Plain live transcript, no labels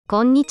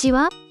こんにち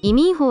は。イ・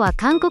ミンホは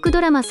韓国ド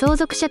ラマ相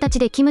続者たち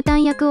でキムタ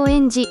ン役を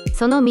演じ、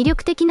その魅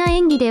力的な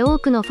演技で多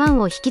くのファン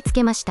を引きつ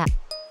けました。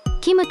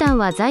キムタン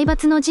は財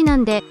閥の次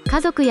男で、家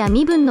族や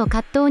身分の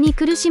葛藤に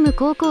苦しむ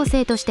高校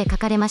生として書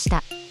かれまし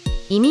た。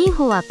イ・ミン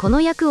ホはこ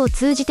の役を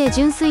通じて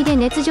純粋で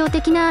熱情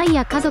的な愛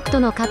や家族と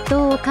の葛藤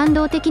を感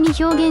動的に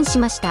表現し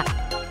ました。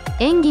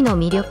演技の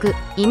魅力。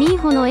イ・ミン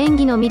ホの演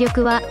技の魅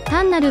力は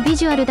単なるビ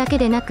ジュアルだけ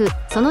でなく、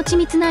その緻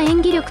密な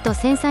演技力と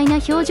繊細な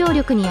表情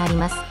力にあり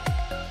ます。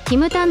キ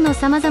ムタンの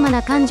さまざま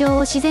な感情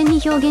を自然に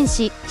表現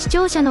し、視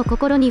聴者の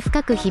心に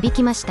深く響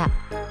きました。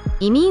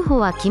イ・ミンホ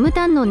はキム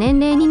タンの年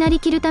齢になり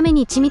きるため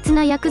に緻密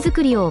な役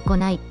作りを行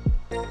い、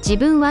自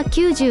分は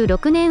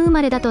96年生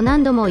まれだと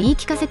何度も言い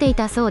聞かせてい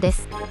たそうで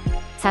す。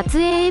撮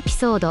影エピ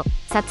ソ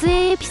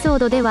ー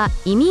ドでは、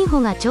イ・ミンホ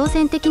が挑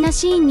戦的な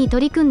シーンに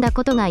取り組んだ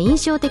ことが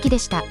印象的で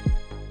した。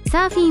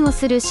サーフィンを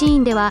するシ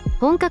ーンでは、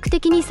本格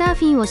的にサー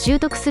フィンを習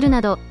得する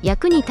など、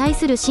役に対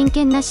する真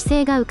剣な姿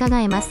勢がうかが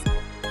えます。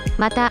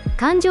また、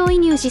感情移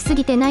入しす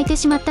ぎて泣いて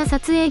しまった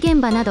撮影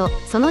現場など、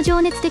その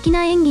情熱的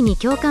な演技に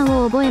共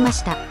感を覚えま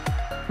した。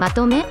ま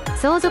とめ、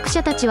相続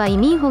者たちはイ・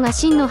ミンホが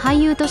真の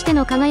俳優として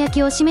の輝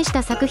きを示し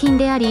た作品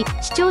であり、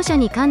視聴者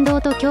に感動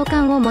と共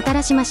感をもた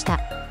らしました。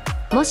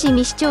もし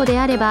未視聴で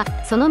あれば、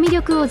その魅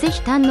力をぜ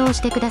ひ堪能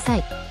してくださ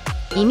い。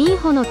イ・ミン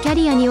ホのキャ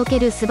リアにおけ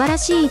る素晴ら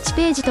しい1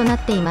ページとなっ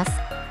ています。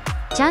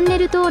チャンネ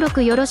ル登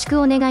録よろしく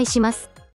お願いします。